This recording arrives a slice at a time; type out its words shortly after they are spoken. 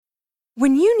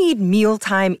When you need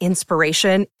mealtime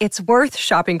inspiration, it's worth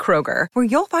shopping Kroger, where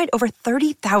you'll find over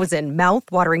 30,000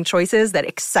 mouth-watering choices that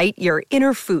excite your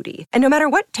inner foodie. And no matter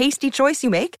what tasty choice you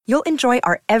make, you'll enjoy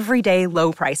our everyday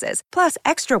low prices, plus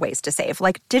extra ways to save,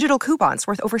 like digital coupons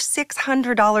worth over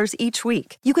 $600 each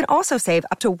week. You can also save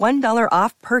up to $1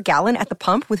 off per gallon at the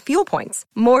pump with fuel points.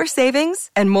 More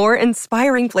savings and more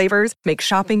inspiring flavors make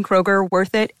shopping Kroger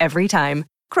worth it every time.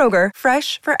 Kroger,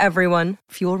 fresh for everyone.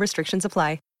 Fuel restrictions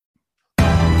apply.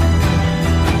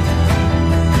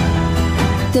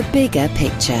 The bigger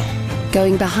picture,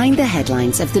 going behind the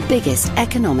headlines of the biggest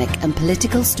economic and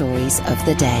political stories of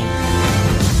the day.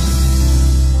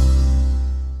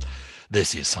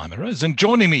 This is Simon Rose, and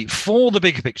joining me for the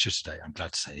bigger picture today, I'm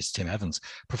glad to say, is Tim Evans,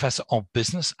 Professor of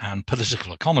Business and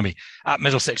Political Economy at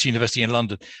Middlesex University in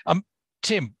London.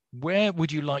 Tim, where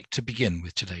would you like to begin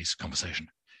with today's conversation?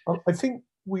 I think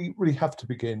we really have to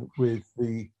begin with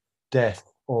the death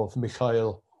of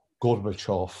Mikhail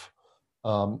Gorbachev,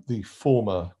 the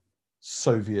former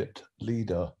Soviet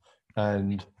leader,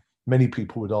 and many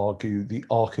people would argue the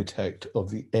architect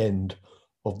of the end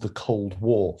of the Cold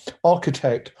War.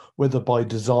 Architect, whether by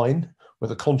design,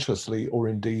 whether consciously or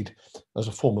indeed as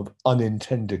a form of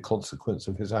unintended consequence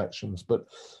of his actions. But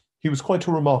he was quite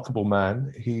a remarkable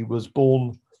man. He was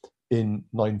born in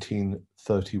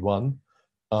 1931.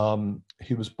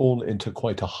 He was born into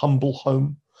quite a humble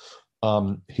home.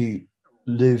 He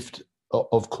lived,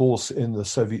 of course, in the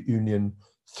Soviet Union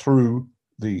through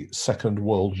the Second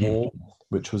World War,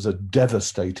 which was a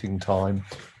devastating time,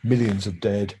 millions of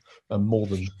dead and more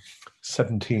than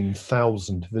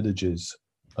 17,000 villages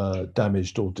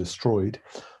damaged or destroyed.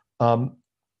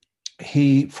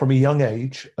 He, from a young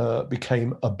age,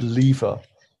 became a believer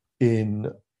in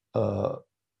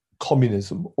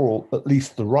communism, or at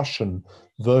least the Russian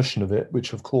version of it,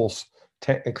 which of course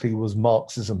technically was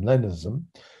Marxism-Leninism.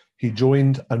 He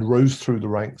joined and rose through the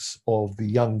ranks of the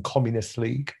Young Communist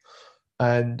League,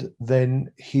 and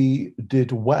then he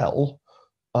did well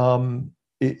in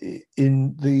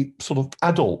the sort of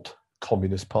adult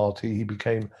Communist Party. He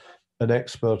became an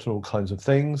expert in all kinds of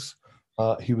things.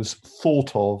 He was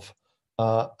thought of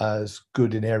as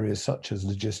good in areas such as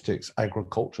logistics,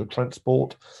 agriculture,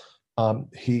 transport.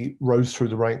 He rose through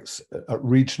the ranks at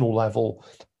regional level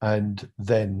and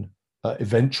then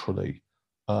eventually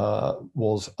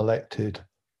was elected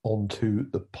onto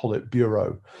the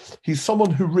Politburo. He's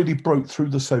someone who really broke through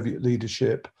the Soviet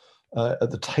leadership at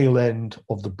the tail end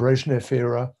of the Brezhnev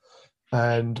era.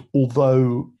 And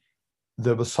although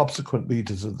there were subsequent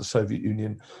leaders of the Soviet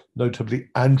Union, notably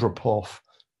Andropov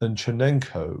and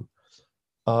Chernenko,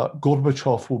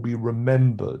 Gorbachev will be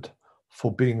remembered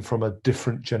for being from a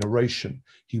different generation.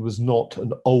 He was not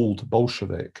an old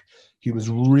Bolshevik. He was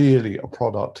really a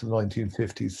product of the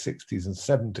 1950s, 60s, and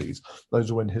 70s.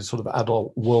 Those are when his sort of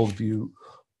adult worldview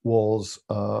was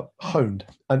honed.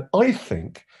 And I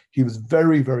think he was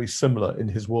very, very similar in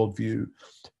his worldview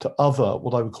to other,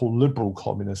 what I would call liberal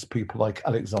communist people like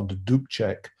Alexander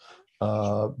Dubček,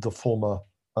 the former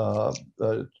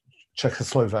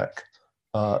Czechoslovak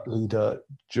leader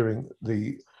during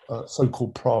the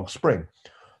so-called Prague Spring.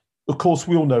 Of course,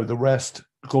 we all know the rest.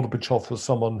 Gorbachev was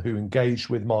someone who engaged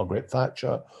with Margaret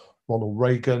Thatcher, Ronald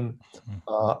Reagan,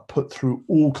 put through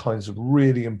all kinds of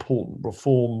really important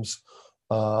reforms.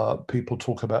 People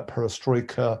talk about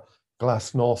perestroika,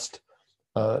 glasnost,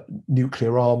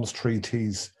 nuclear arms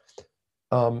treaties.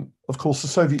 Of course, the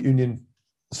Soviet Union,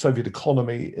 the Soviet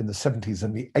economy in the 70s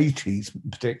and the 80s in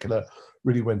particular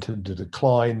really went into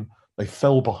decline. They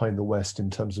fell behind the West in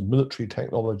terms of military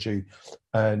technology,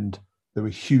 and there were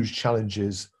huge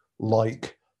challenges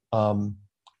like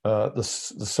the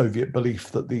Soviet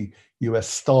belief that the US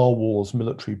Star Wars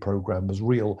military program was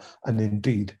real, and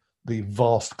indeed the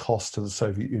vast cost to the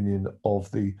Soviet Union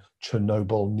of the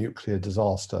Chernobyl nuclear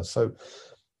disaster. So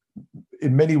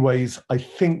in many ways, I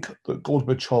think that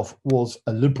Gorbachev was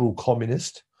a liberal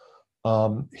communist.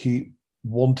 He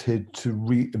wanted to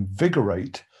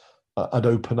reinvigorate and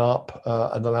open up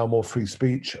and allow more free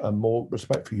speech and more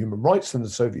respect for human rights in the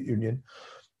Soviet Union.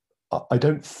 I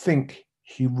don't think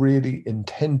he really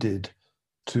intended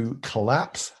to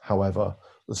collapse, however,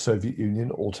 the Soviet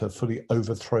Union or to fully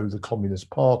overthrow the Communist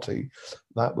Party.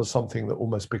 That was something that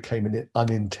almost became an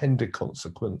unintended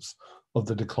consequence of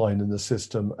the decline in the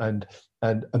system and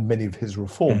many of his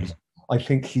reforms. I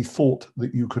think he thought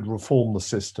that you could reform the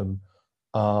system.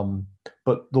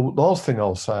 But the last thing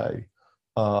I'll say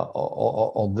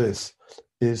on this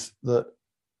is that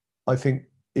I think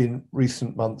in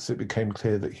recent months it became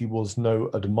clear that he was no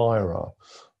admirer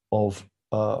of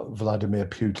Vladimir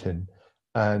Putin,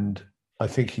 and I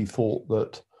think he thought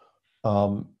that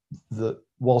that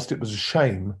whilst it was a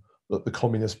shame that the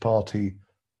Communist Party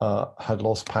had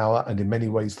lost power and in many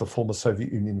ways the former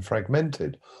Soviet Union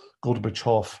fragmented,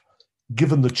 Gorbachev,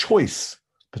 given the choice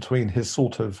between his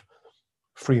sort of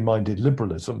free-minded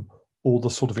liberalism or the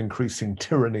sort of increasing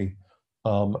tyranny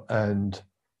and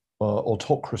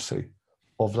autocracy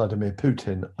of Vladimir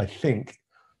Putin, I think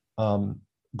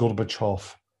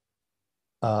Gorbachev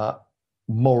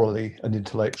morally and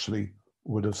intellectually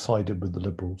would have sided with the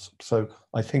liberals. So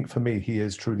I think for me, he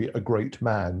is truly a great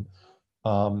man.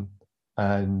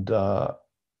 And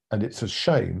it's a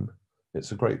shame,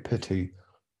 it's a great pity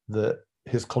that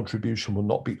his contribution will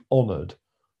not be honoured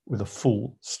with a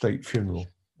full state funeral.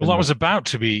 Well, that was about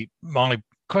to be my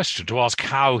question, to ask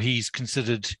how he's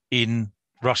considered in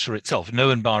Russia itself.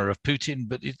 No admirer of Putin,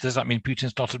 but does that mean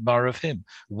Putin's not an admirer of him?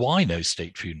 Why no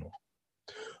state funeral?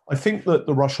 I think that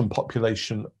the Russian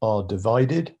population are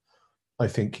divided. I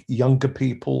think younger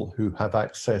people who have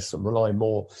access and rely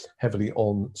more heavily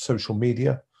on social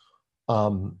media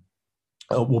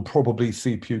will probably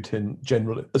see Putin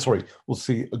will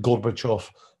see Gorbachev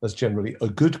as generally a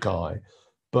good guy.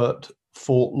 But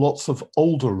for lots of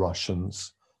older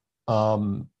Russians,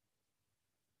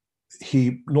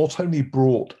 he not only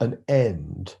brought an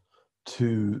end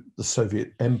to the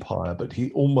Soviet Empire, but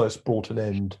he almost brought an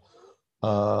end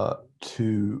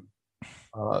to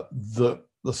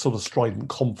the sort of strident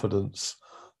confidence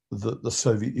that the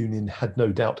Soviet Union had no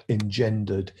doubt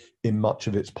engendered in much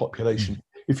of its population.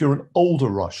 If you're an older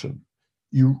Russian,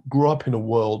 you grew up in a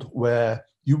world where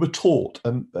you were taught,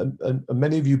 and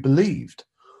many of you believed,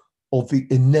 of the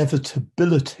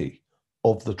inevitability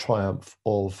of the triumph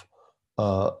of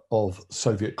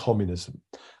Soviet communism.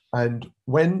 And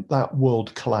when that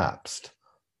world collapsed,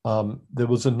 there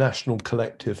was a national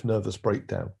collective nervous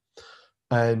breakdown.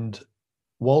 And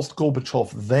whilst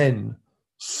Gorbachev then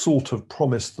sort of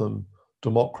promised them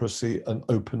democracy and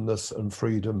openness and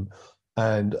freedom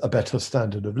and a better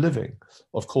standard of living,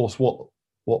 of course,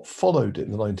 what followed in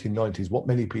the 1990s, what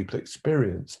many people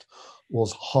experienced,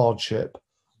 was hardship,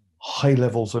 high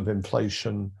levels of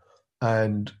inflation,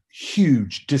 and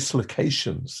huge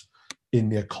dislocations in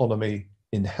the economy,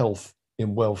 in health,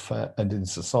 in welfare, and in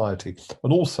society.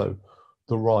 And also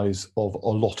the rise of a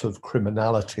lot of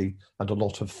criminality and a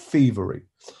lot of thievery.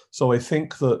 So I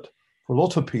think that for a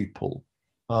lot of people,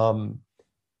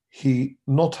 he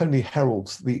not only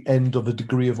heralds the end of a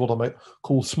degree of what I might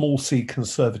call small c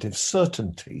conservative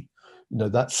certainty,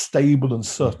 that stable and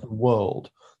certain world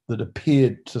that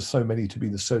appeared to so many to be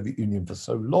the Soviet Union for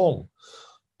so long,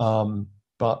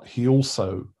 but he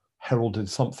also heralded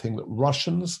something that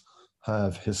Russians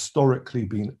have historically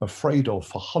been afraid of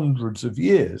for hundreds of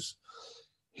years.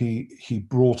 He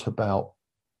brought about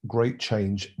great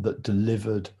change that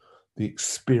delivered the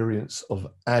experience of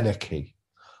anarchy,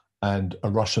 and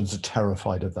Russians are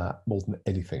terrified of that more than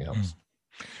anything else.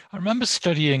 I remember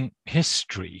studying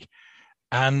history,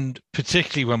 and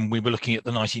particularly when we were looking at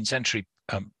the 19th century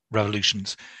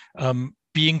revolutions,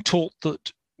 being taught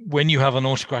that when you have an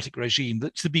autocratic regime,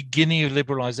 that's the beginning of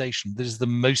liberalization. That is the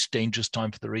most dangerous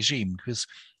time for the regime, because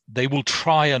they will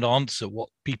try and answer what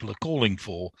people are calling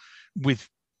for with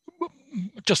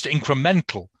just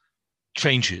incremental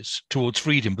changes towards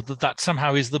freedom, but that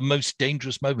somehow is the most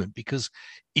dangerous moment because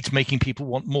it's making people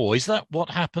want more. Is that what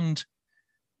happened,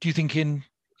 do you think, in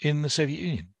the Soviet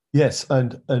Union? Yes,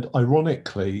 and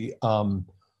ironically,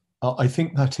 I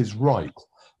think that is right.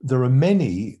 There are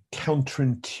many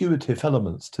counterintuitive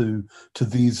elements to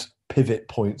these pivot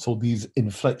points or these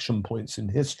inflection points in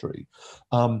history.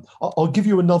 I'll give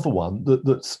you another one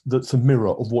that's a mirror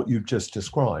of what you've just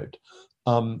described.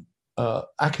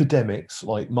 Academics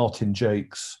like Martin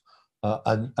Jakes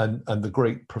and the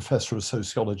great professor of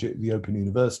sociology at the Open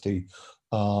University,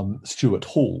 Stuart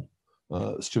Hall,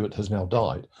 Stuart has now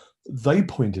died, they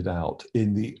pointed out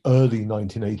in the early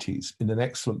 1980s in an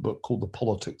excellent book called The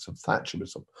Politics of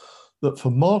Thatcherism that for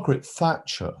Margaret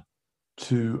Thatcher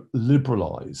to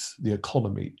liberalise the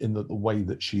economy in the way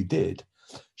that she did,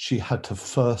 she had to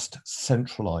first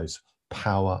centralise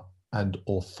power and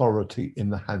authority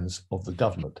in the hands of the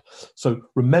government. So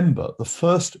remember, the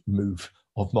first move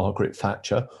of Margaret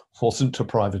Thatcher wasn't to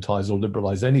privatise or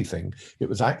liberalise anything. It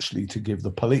was actually to give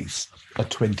the police a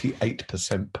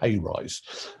 28% pay rise.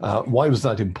 Why was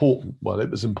that important? Well,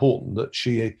 it was important that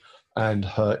she and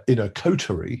her inner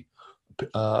coterie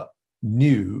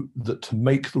knew that to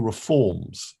make the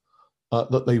reforms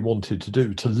that they wanted to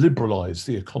do, to liberalise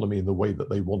the economy in the way that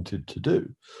they wanted to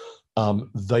do,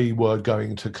 they were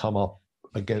going to come up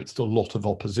against a lot of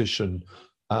opposition,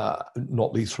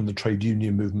 not least from the trade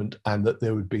union movement, and that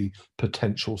there would be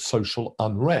potential social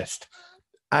unrest,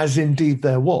 as indeed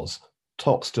there was.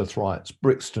 Toxteth riots,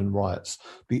 Brixton riots,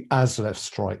 the ASLEF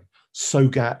strike,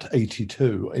 Sogat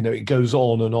 82, it goes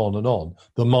on and on and on,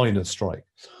 the miners' strike.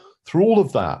 Through all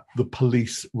of that, the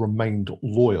police remained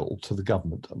loyal to the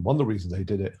government. And one of the reasons they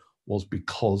did it was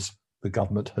because the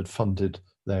government had funded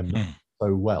them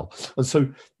so well. And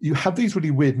so you have these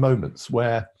really weird moments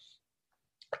where,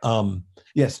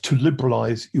 yes, to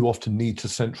liberalize, you often need to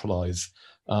centralize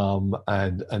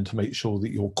and to make sure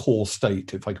that your core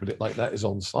state, if I put it like that, is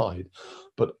on side.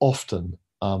 But often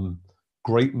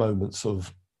great moments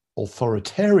of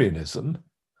authoritarianism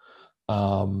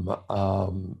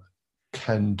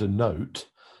can denote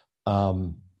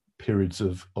periods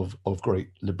of great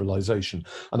liberalization.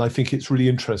 And I think it's really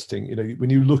interesting, when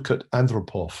you look at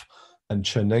Andropov and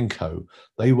Chernenko,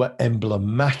 they were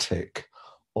emblematic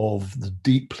of the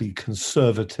deeply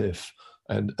conservative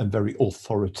and very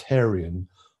authoritarian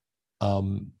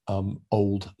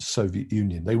old Soviet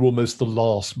Union. They were almost the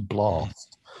last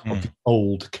blast of the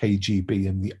old KGB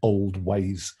and the old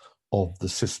ways of the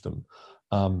system.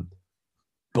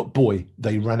 But boy,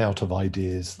 they ran out of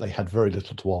ideas. They had very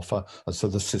little to offer. And so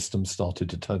the system started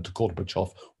to turn to Gorbachev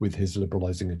with his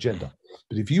liberalizing agenda.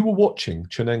 But if you were watching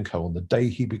Chernenko on the day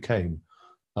he became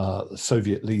the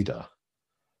Soviet leader,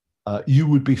 you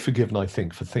would be forgiven, I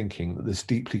think, for thinking that this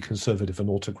deeply conservative and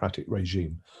autocratic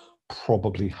regime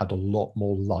probably had a lot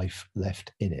more life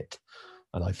left in it.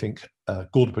 And I think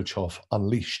Gorbachev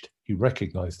he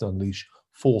recognized and unleashed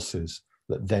forces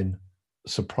that then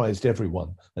surprised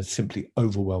everyone and simply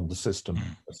overwhelmed the system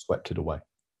and swept it away.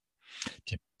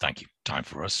 Thank you. Time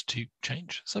for us to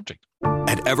change subject.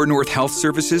 At Evernorth Health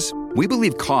Services, we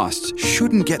believe costs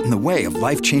shouldn't get in the way of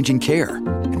life-changing care,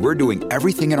 and we're doing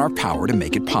everything in our power to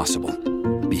make it possible.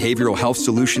 Behavioral health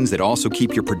solutions that also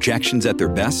keep your projections at their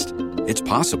best? It's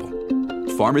possible.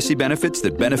 Pharmacy benefits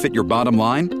that benefit your bottom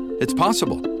line? It's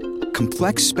possible.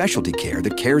 Complex specialty care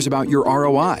that cares about your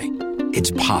ROI? It's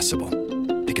possible.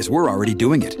 Because we're already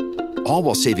doing it. All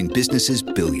while saving businesses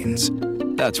billions.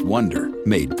 That's Wonder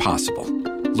made possible.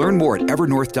 Learn more at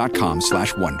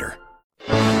evernorth.com/wonder.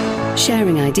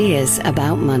 Sharing ideas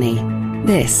about money.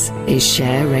 This is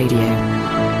Share Radio.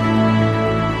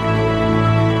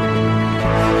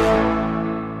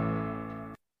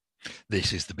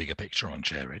 This is The Bigger Picture on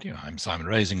Share Radio. I'm Simon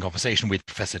Rose in conversation with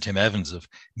Professor Tim Evans of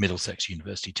Middlesex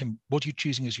University. Tim, what are you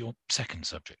choosing as your second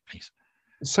subject, please?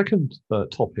 The second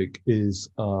topic is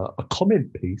a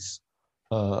comment piece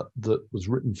that was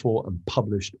written for and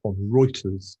published on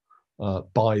Reuters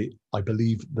by, I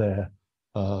believe,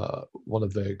 one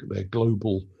of their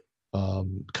global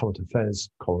current affairs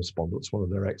correspondents, one of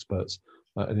their experts,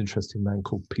 an interesting man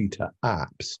called Peter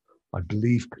Apps. I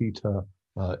believe Peter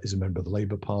is a member of the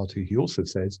Labour Party. He also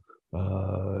says,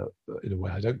 in a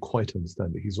way I don't quite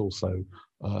understand it, he's also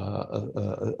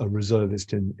a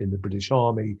reservist in the British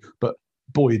Army, but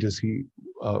boy, does he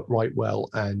write well,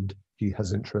 and he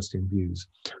has interesting views.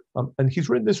 And he's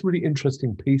written this really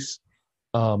interesting piece,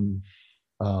 written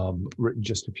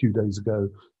just a few days ago.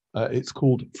 It's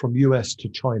called From US to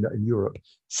China and Europe,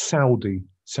 Saudi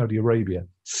Arabia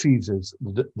seizes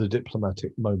the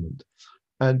diplomatic moment.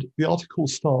 And the article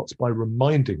starts by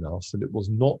reminding us that it was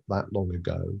not that long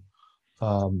ago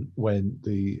when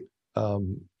the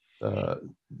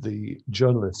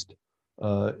journalist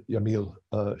Jamil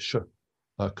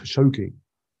Khashoggi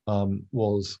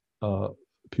was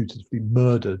putatively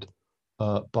murdered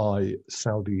by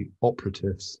Saudi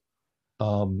operatives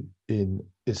in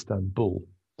Istanbul,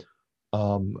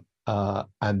 and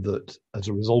that as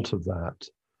a result of that,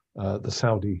 the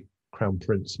Saudi Crown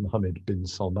Prince Mohammed bin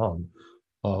Salman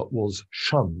was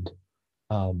shunned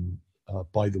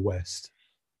by the West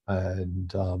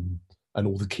and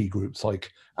all the key groups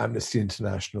like Amnesty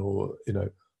International,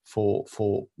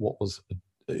 for what was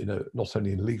not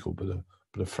only illegal but a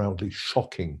profoundly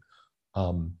shocking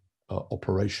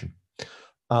operation.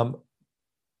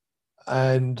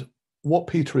 And what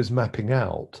Peter is mapping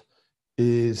out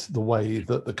is the way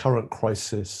that the current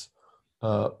crisis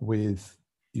with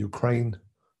Ukraine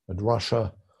and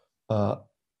Russia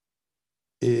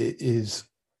is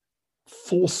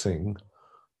forcing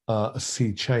a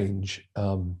sea change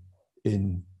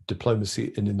in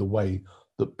diplomacy and in the way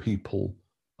that people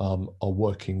are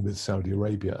working with Saudi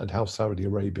Arabia and how Saudi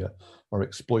Arabia are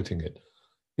exploiting it.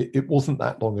 It wasn't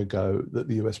that long ago that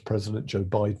the US President Joe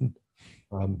Biden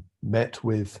met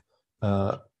with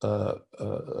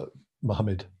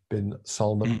Mohammed bin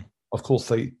Salman. Of course,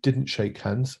 they didn't shake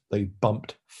hands, they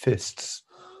bumped fists.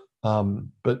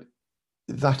 But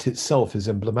that itself is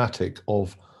emblematic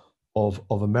of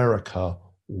America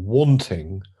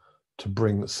wanting to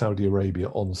bring Saudi Arabia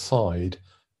on side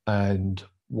and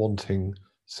wanting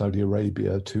Saudi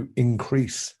Arabia to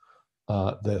increase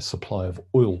their supply of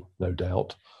oil, no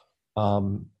doubt,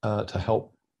 to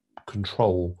help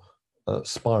control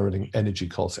spiraling energy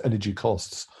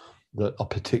costs that are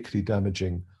particularly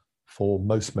damaging for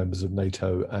most members of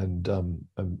NATO and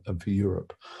for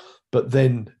Europe. But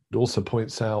then it also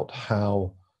points out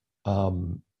how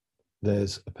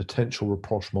there's a potential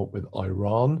rapprochement with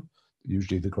Iran,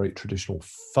 usually the great traditional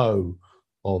foe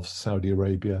of Saudi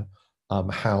Arabia,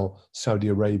 how Saudi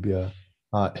Arabia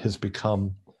has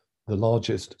become the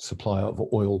largest supplier of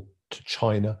oil to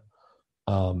China.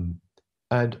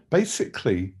 And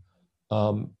basically,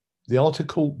 the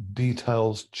article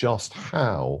details just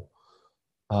how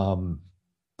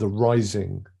the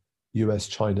rising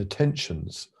US-China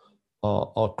tensions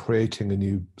are creating a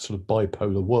new sort of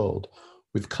bipolar world,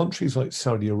 with countries like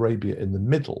Saudi Arabia in the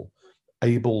middle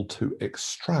able to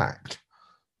extract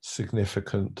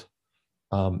significant,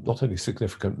 not only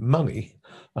significant money,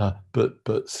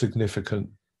 but significant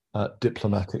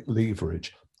diplomatic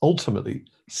leverage. Ultimately,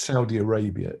 Saudi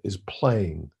Arabia is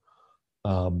playing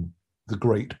the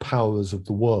great powers of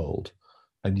the world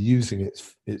and using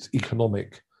its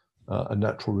economic and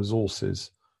natural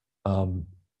resources in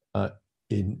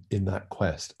that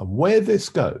quest. And where this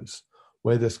goes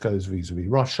vis-a-vis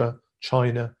Russia,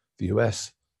 China, the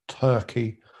US,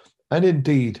 Turkey, and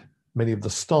indeed many of the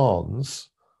stans,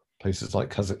 places like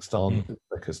Kazakhstan,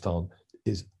 Uzbekistan,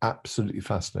 is absolutely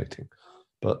fascinating.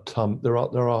 But there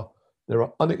are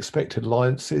unexpected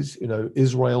alliances. You know,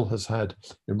 Israel has had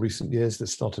in recent years,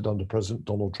 this started under President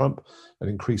Donald Trump, an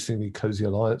increasingly cozy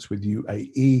alliance with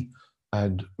UAE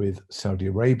and with Saudi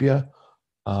Arabia.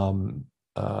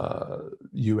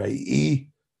 UAE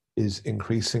is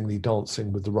increasingly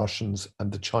dancing with the Russians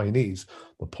and the Chinese.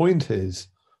 The point is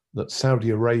that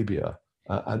Saudi Arabia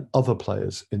and other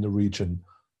players in the region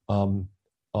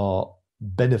are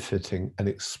benefiting and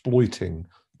exploiting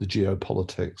the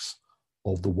geopolitics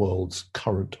of the world's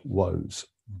current woes.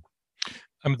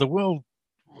 The world,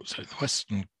 so the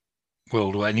Western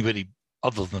world, or anybody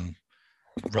other than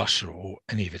Russia or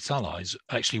any of its allies,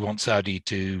 actually want Saudi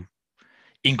to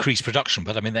increase production,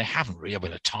 but I mean, they haven't really,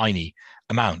 a tiny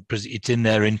amount, because it's in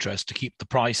their interest to keep the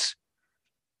price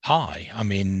high. I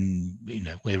mean, you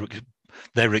know,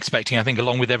 they're expecting, I think,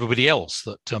 along with everybody else,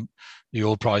 that the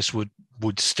oil price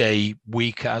would stay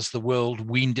weak as the world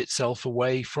weaned itself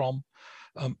away from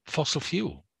fossil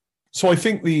fuel. So I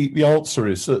think the answer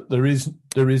is that there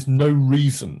is no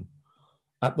reason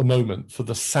at the moment for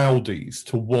the Saudis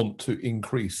to want to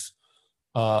increase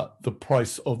the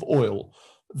price of oil.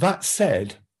 That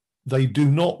said, they do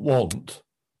not want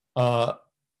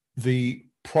the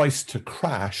price to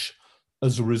crash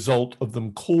as a result of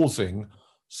them causing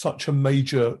such a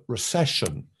major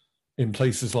recession in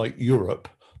places like Europe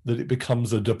that it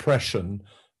becomes a depression,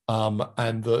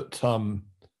 and that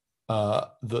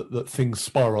things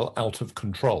spiral out of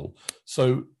control.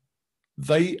 So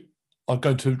they are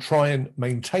going to try and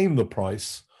maintain the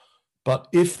price, but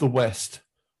if the West,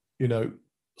 you know,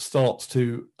 starts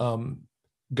to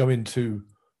go into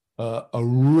a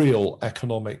real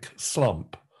economic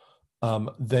slump,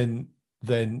 then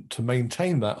to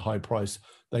maintain that high price,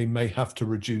 they may have to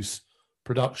reduce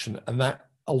production, and that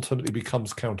ultimately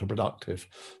becomes counterproductive.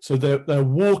 So they're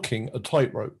walking a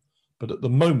tightrope, but at the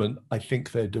moment, I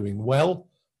think they're doing well.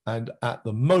 And at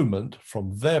the moment,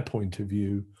 from their point of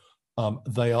view,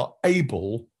 they are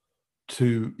able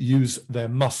to use their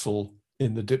muscle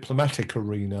in the diplomatic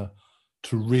arena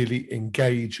to really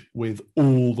engage with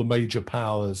all the major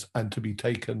powers and to be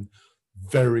taken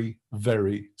very,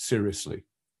 very seriously.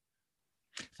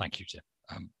 Thank you, Tim.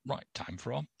 Right, time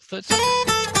for our third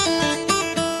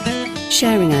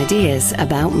Sharing ideas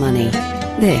about money.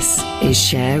 This is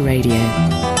Share Radio.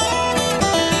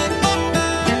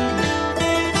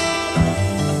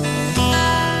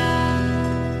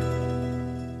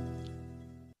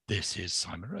 This is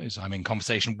Simon Rose. I'm in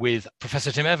conversation with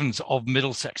Professor Tim Evans of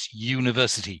Middlesex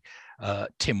University.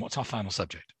 Tim, what's our final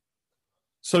subject?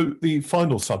 So the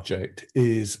final subject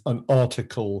is an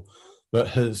article that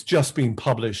has just been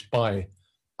published by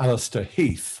Alistair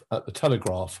Heath at The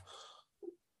Telegraph,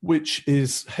 which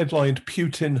is headlined,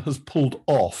 "Putin has pulled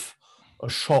off a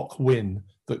shock win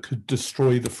that could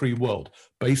destroy the free world."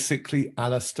 Basically,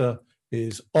 Alistair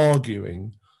is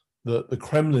arguing that the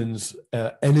Kremlin's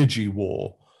energy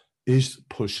war is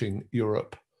pushing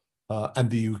Europe and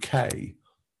the UK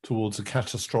towards a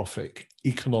catastrophic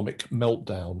economic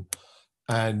meltdown,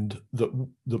 and that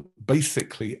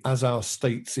basically, as our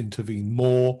states intervene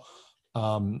more,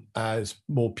 as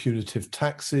more punitive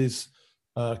taxes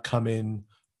come in,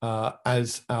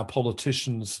 as our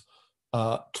politicians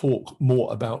talk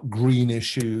more about green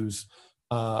issues,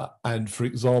 and for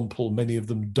example, many of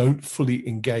them don't fully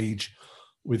engage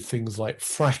with things like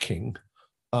fracking,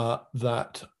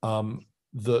 that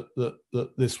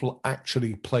this will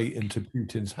actually play into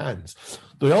Putin's hands.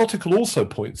 The article also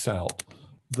points out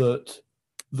that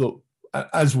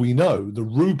as we know, the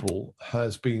ruble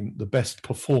has been the best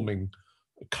performing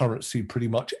currency pretty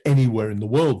much anywhere in the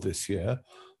world this year.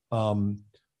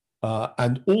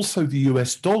 And also the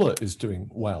US dollar is doing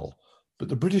well, but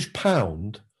the British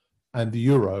pound and the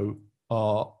euro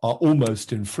are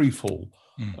almost in free fall.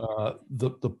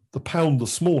 The pound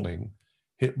this morning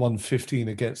hit 115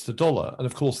 against the dollar. And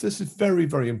of course, this is very,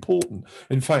 very important.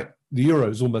 In fact, the euro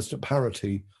is almost at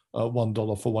parity,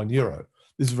 $1 for €1.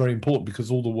 This is very important because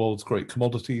all the world's great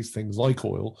commodities, things like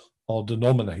oil, are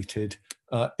denominated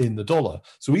in the dollar.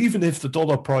 So even if the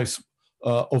dollar price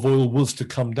of oil was to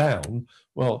come down,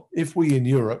 well, if we in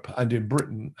Europe and in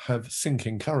Britain have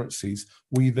sinking currencies,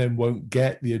 we then won't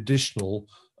get the additional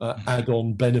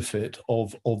add-on benefit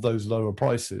of those lower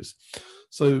prices.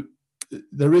 So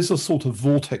there is a sort of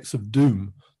vortex of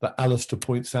doom that Alistair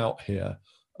points out here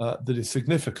that is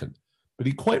significant. But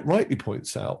he quite rightly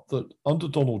points out that under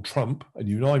Donald Trump, and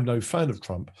you know I'm no fan of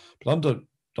Trump, but under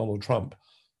Donald Trump,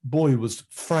 boy, was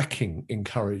fracking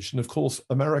encouraged. And of course,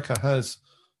 America has,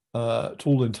 to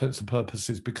all intents and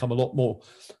purposes, become a lot more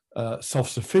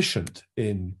self-sufficient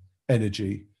in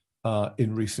energy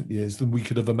in recent years than we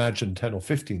could have imagined 10 or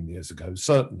 15 years ago,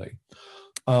 certainly.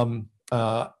 And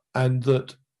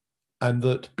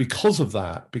that because of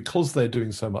that, because they're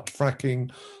doing so much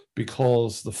fracking,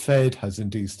 because the Fed has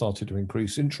indeed started to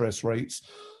increase interest rates,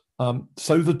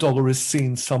 so the dollar is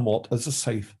seen somewhat as a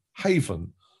safe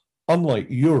haven. Unlike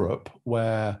Europe,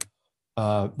 where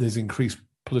there's increased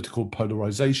political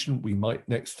polarization, we might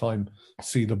next time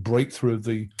see the breakthrough of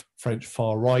the French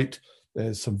far right.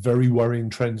 There's some very worrying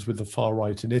trends with the far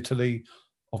right in Italy.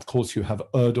 Of course, you have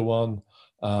Erdogan,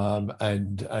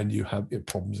 and you have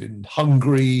problems in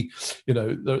Hungary. You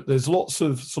know, there's lots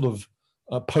of sort of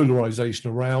polarization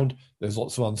around. There's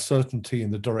lots of uncertainty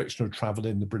in the direction of travel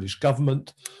in the British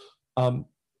government. You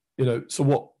know,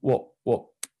 so what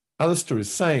Alistair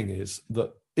is saying is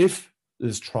that if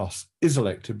Liz Truss is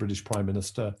elected British Prime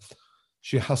Minister,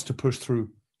 she has to push through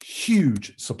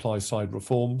huge supply side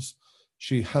reforms.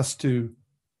 She has to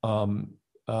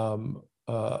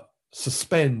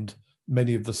suspend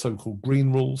many of the so-called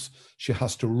green rules. She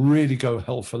has to really go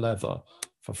hell for leather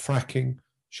for fracking.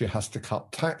 She has to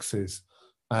cut taxes,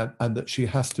 and that she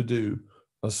has to do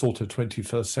a sort of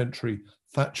 21st century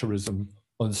Thatcherism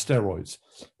on steroids.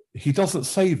 He doesn't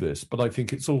say this, but I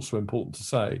think it's also important to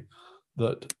say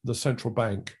that the central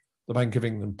bank, the Bank of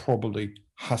England, probably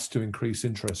has to increase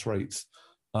interest rates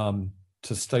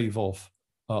to stave off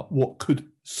what could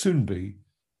soon be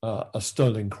a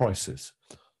sterling crisis.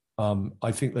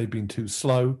 I think they've been too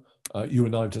slow. You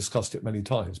and I have discussed it many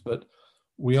times, but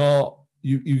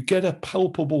you get a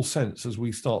palpable sense as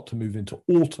we start to move into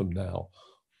autumn now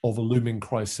of a looming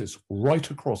crisis right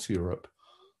across Europe,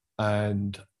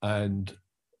 and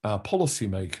our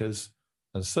policymakers,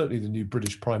 and certainly the new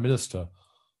British Prime Minister,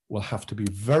 will have to be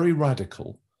very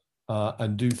radical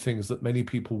and do things that many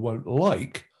people won't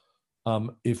like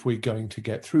if we're going to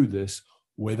get through this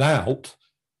without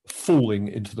falling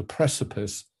into the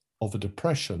precipice of a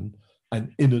depression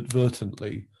and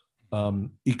inadvertently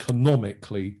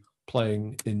economically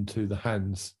playing into the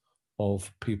hands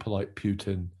of people like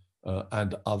Putin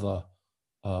and other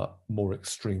more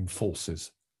extreme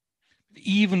forces.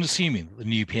 Even assuming that the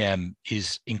new PM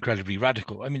is incredibly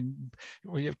radical, I mean,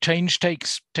 change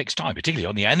takes time, particularly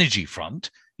on the energy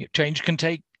front. Change can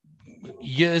take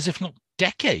years, if not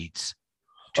decades,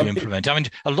 to implement. I mean,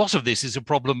 a lot of this is a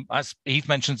problem, as Heath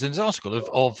mentions in his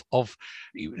article, of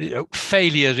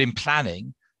failure in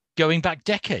planning going back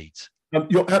decades.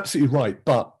 You're absolutely right,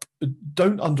 but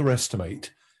don't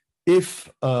underestimate. If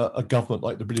a government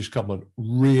like the British government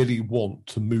really want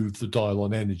to move the dial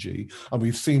on energy, and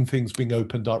we've seen things being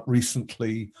opened up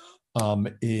recently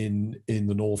in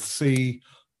the North Sea,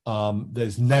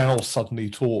 there's now suddenly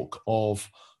talk of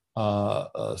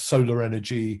solar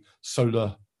energy,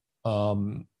 solar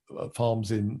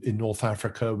farms in North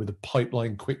Africa, with a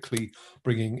pipeline quickly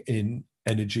bringing in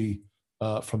energy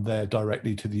from there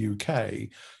directly to the UK.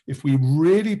 If we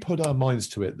really put our minds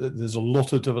to it, there's a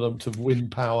lot of development of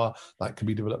wind power that can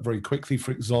be developed very quickly. For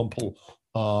example,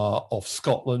 off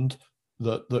Scotland,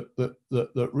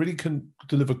 that really can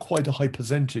deliver quite a high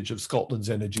percentage of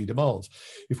Scotland's energy demands.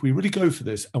 If we really go for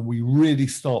this and we really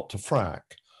start to frack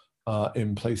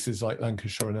in places like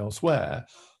Lancashire and elsewhere,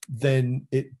 then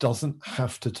it doesn't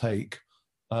have to take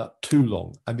too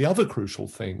long. And the other crucial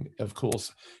thing, of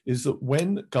course, is that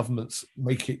when governments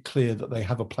make it clear that they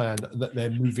have a plan and that they're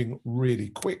moving really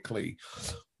quickly,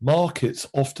 markets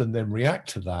often then react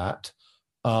to that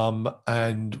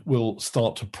and will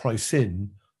start to price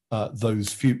in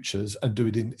those futures and do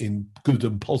it in good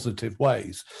and positive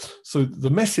ways. So the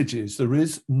message is there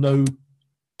is no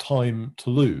time to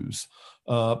lose.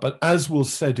 But as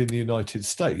was said in the United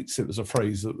States, it was a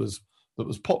phrase that was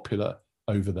popular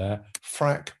over there,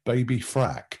 frack, baby,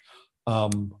 frack.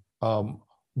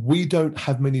 We don't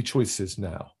have many choices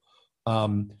now.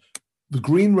 The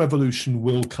green revolution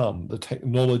will come. The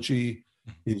technology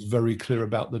is very clear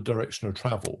about the direction of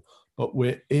travel, but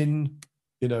we're in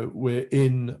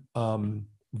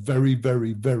very,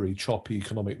 very, very choppy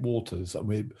economic waters, and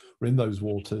we're in those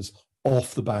waters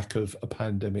off the back of a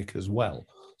pandemic as well.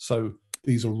 So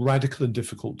these are radical and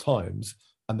difficult times,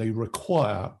 and they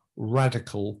require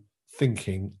radical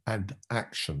thinking and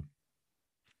action.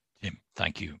 Tim,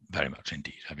 thank you very much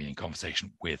indeed. I've been in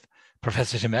conversation with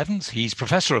Professor Tim Evans. He's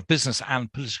Professor of Business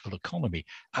and Political Economy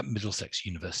at Middlesex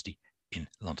University in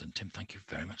London. Tim, thank you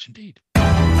very much indeed.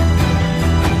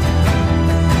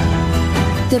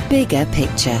 The Bigger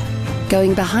Picture,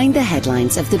 going behind the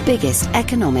headlines of the biggest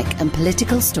economic and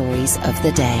political stories of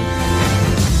the day.